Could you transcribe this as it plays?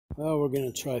Well, we're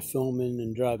going to try filming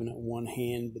and driving it one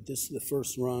hand, but this is the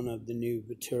first run of the new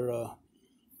Vaterra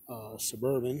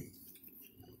Suburban.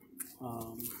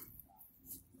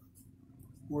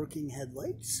 Working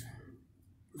headlights.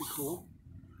 Pretty cool.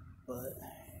 But,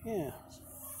 yeah.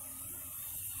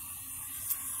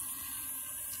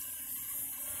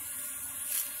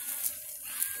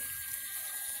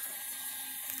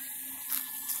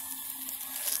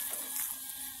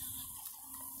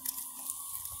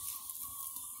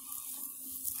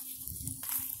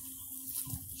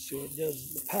 So it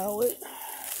does the pallet.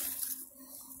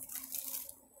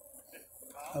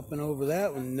 Up and over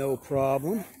that one, no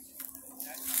problem.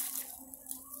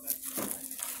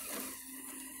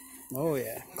 Oh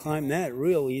yeah, climb that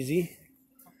real easy.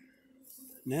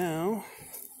 Now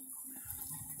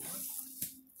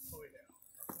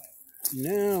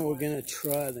we're gonna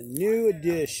try the new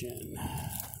edition.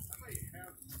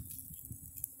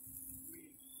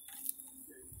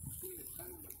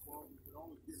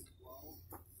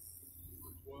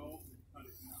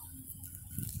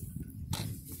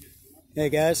 Hey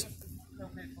guys,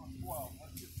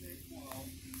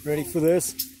 ready for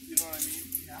this?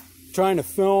 Trying to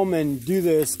film and do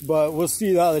this, but we'll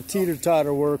see how the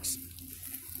teeter-totter works.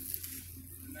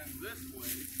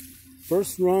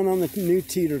 First run on the new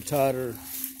teeter-totter.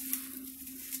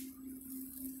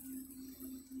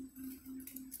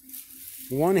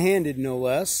 One-handed, no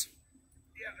less.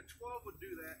 Yeah, a 12 would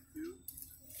do that too.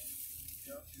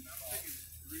 Yep, and I'm thinking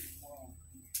 312.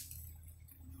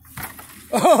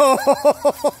 Oh!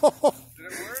 Did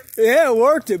it work? Yeah, it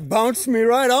worked. It bounced me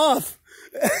right off.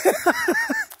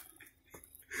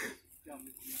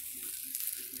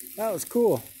 That was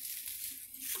cool.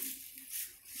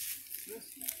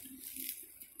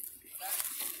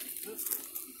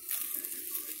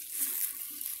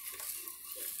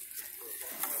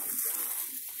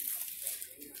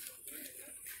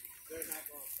 They're not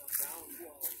going to come down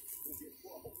 12. We'll get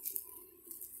 12.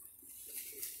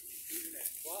 Even at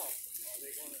 12, are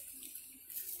they going to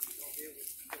be able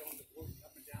to get on the board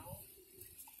up and down?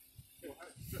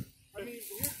 I mean,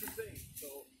 here's the thing. So,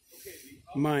 okay,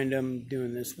 Mind, I'm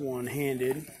doing this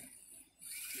one-handed.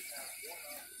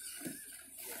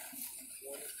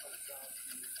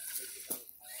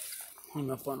 Hung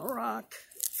up on a rock.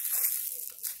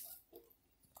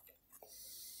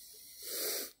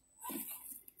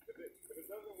 if it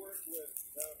doesn't work with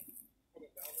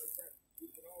coming down like that, you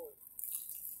can always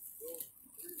go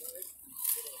 3 legs.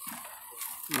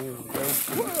 There we go.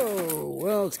 Whoa!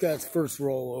 Well, it's got its first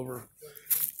rollover.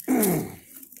 Yeah,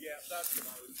 that's what I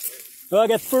would say. Well, I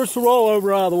got the first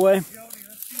rollover out of the way. Jody,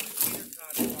 let's see the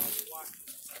teeter-totter while we're watching.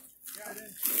 Yeah, I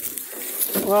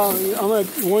didn't. Well, I'm gonna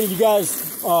want you guys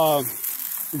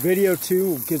video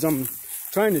too, because I'm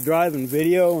trying to drive in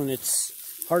video and it's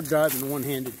hard driving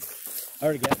one-handed. I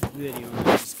already got the video and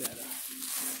I just gotta get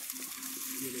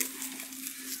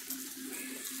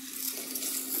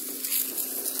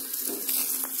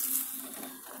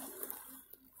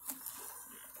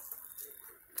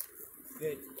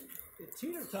it. The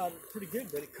teeter-totter pretty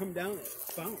good, but it come down and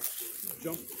bounced. It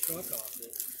jumped the truck off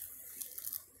it.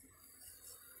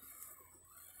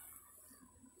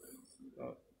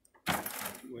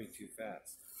 Way too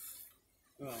fast.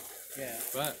 Well, yeah.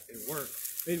 But it worked.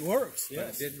 It works, yes.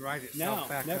 But it didn't write itself Now,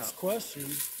 back next up. question.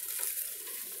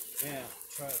 Yeah,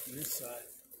 try it from this side.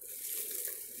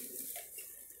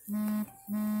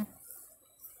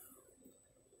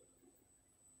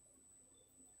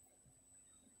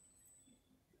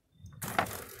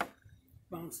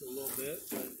 Bounce a little bit,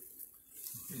 but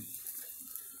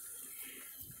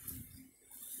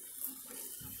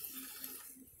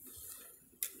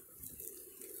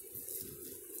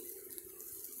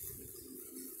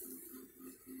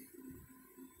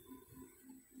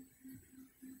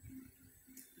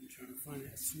I'm trying to find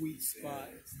that sweet spot.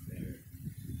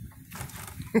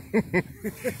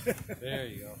 There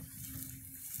you go.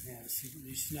 Yeah,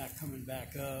 she's not coming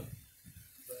back up.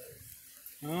 But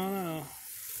I don't know.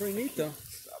 Pretty neat though.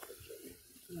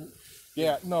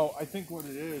 Yeah, no, I think what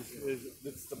it is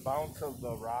it's the bounce of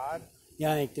the rod,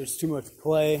 Yeah, I think there's too much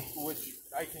play. which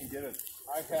I can get it.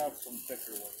 I have some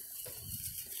thicker ones.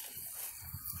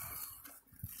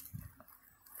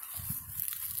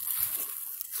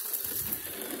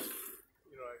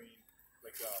 You know what I mean?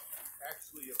 Like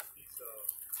actually a piece of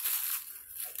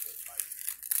actual pipe.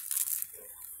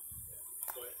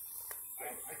 But I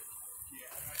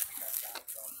think I got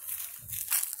some.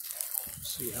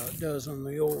 See how it does on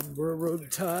the old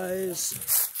railroad ties.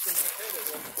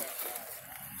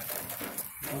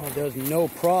 Oh, it does no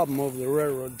problem over the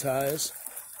railroad ties.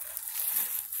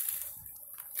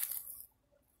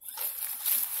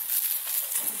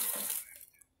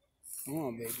 Come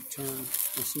on, baby, turn.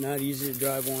 It's not easy to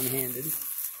drive one-handed.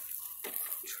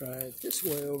 Try it this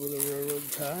way over the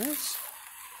railroad ties.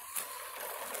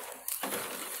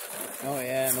 Oh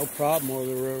yeah, no problem over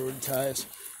the railroad ties.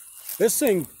 This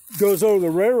thing goes over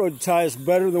the railroad ties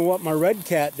better than what my Red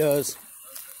Cat does.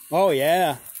 Oh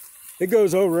yeah, it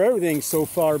goes over everything so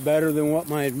far better than what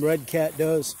my Red Cat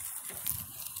does.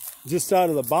 Just out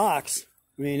of the box.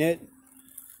 I mean,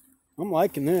 I'm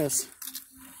liking this.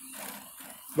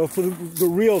 But for the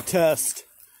real test,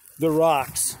 the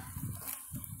rocks.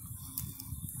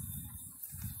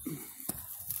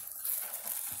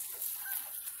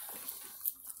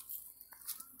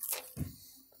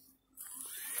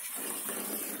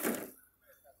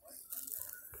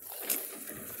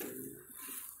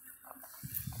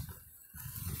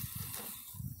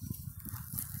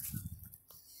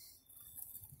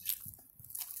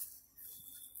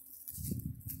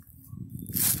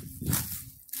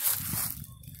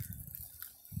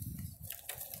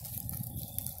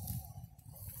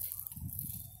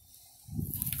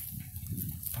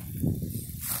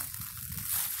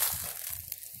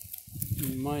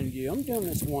 Mind you, I'm doing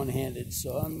this one-handed,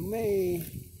 so I may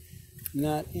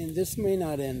not end. This may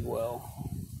not end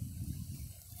well.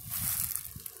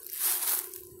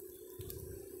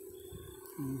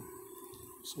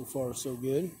 So far, so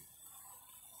good.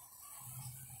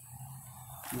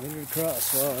 Made it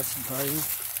across. Wow, that's surprising.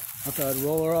 I thought I'd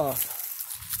roll her off.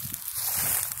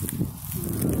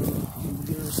 On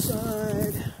the other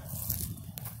side.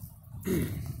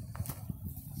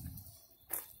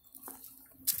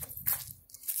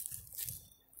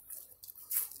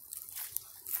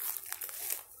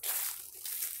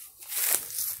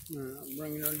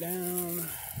 Bringing her down.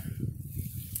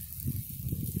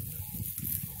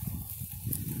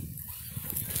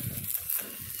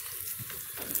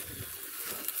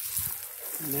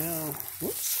 Now,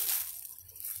 whoops.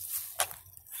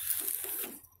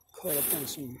 Caught up on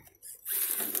some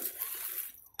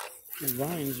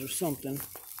vines or something.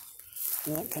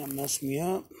 Well, that kind of messed me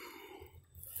up.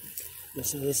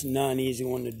 This is not an easy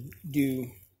one to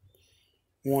do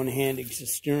one-handed because the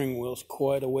steering wheel's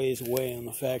quite a ways away on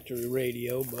the factory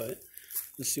radio, but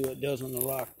let's see what it does on the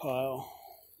rock pile.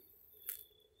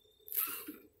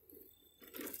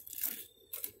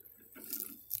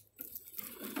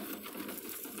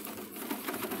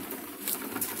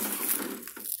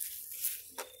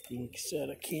 Like I said,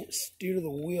 I can't steer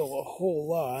the wheel a whole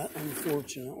lot,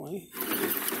 unfortunately.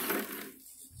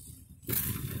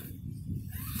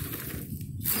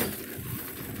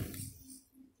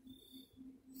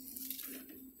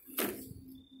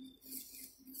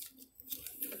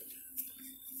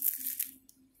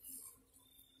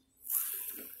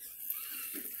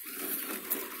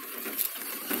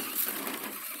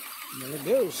 There it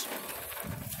goes.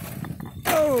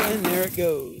 Oh, and there it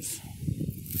goes.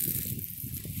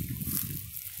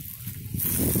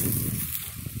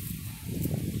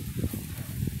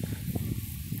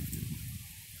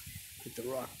 Hit the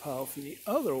rock pile from the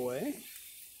other way.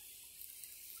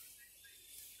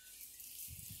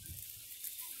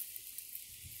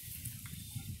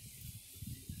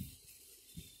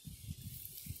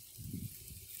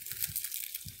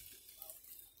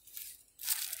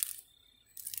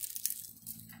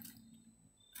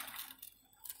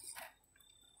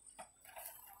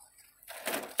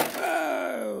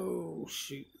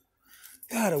 Shoot.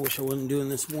 God, I wish I wasn't doing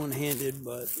this one-handed,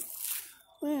 but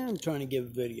I'm trying to give a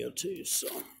video too, so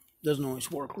it doesn't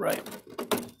always work right.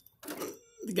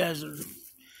 The guys are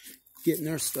getting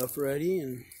their stuff ready,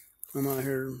 and I'm out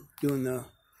here doing the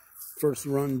first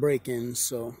run break-ins,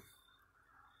 so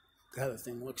God, the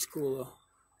thing looks cool though.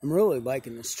 I'm really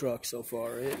liking this truck so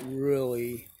far. It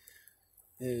really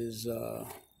is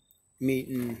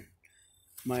meeting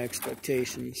my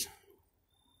expectations.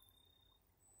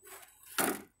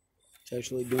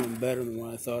 Actually doing better than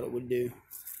what I thought it would do,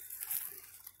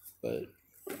 but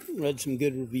read some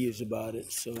good reviews about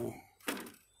it, so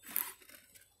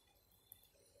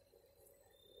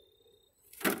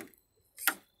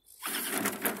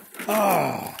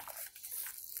oh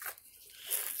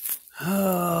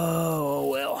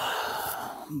well,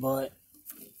 but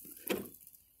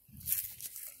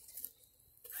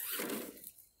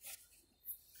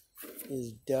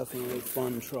it's definitely a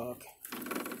fun truck.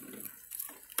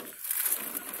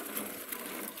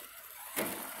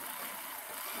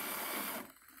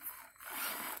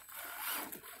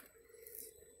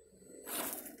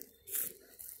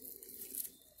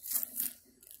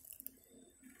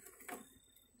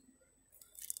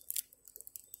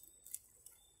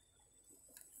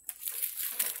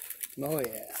 Oh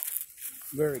yeah,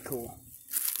 very cool.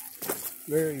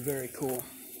 Very, very cool.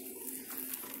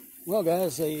 Well,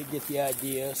 guys, you get the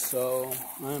idea, so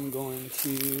I'm going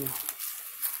to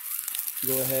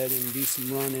go ahead and do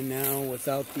some running now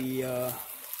without the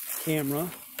camera,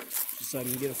 just so I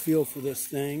can get a feel for this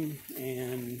thing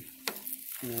and,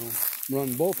 you know,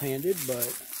 run both-handed,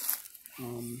 but,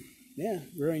 yeah,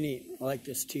 very neat. I like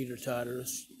this teeter-totter.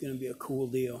 It's going to be a cool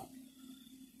deal.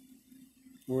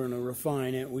 We're going to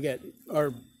refine it.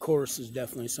 Our course is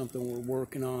definitely something we're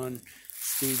working on.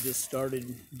 Steve just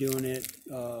started doing it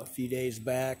a few days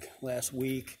back, last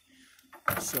week.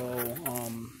 So,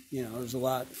 you know, there's a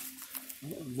lot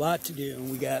to do.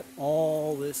 And we got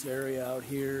all this area out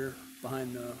here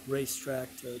behind the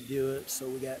racetrack to do it. So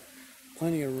we got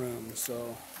plenty of room.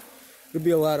 So it'll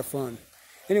be a lot of fun.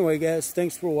 Anyway, guys,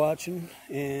 thanks for watching,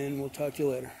 and we'll talk to you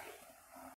later.